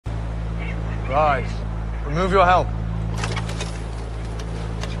Rise. Remove your helm.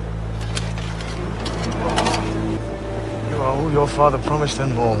 You are all your father promised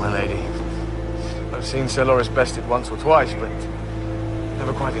and more, my lady. I've seen Sir Loris bested once or twice, but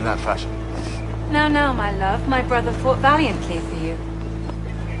never quite in that fashion. Now, my love, my brother fought valiantly for you.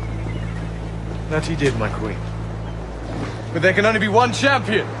 That he did, my queen. But there can only be one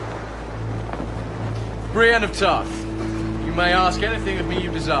champion! Brienne of Tarth. You may ask anything of me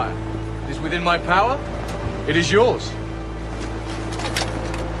you desire. It is within my power. It is yours.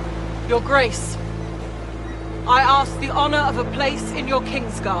 Your Grace, I ask the honor of a place in your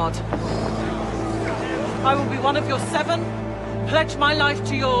Kingsguard. I will be one of your 7, pledge my life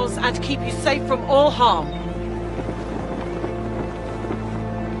to yours, and keep you safe from all harm.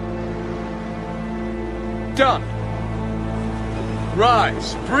 Done.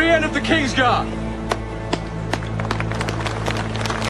 Rise, Brienne of the Kingsguard!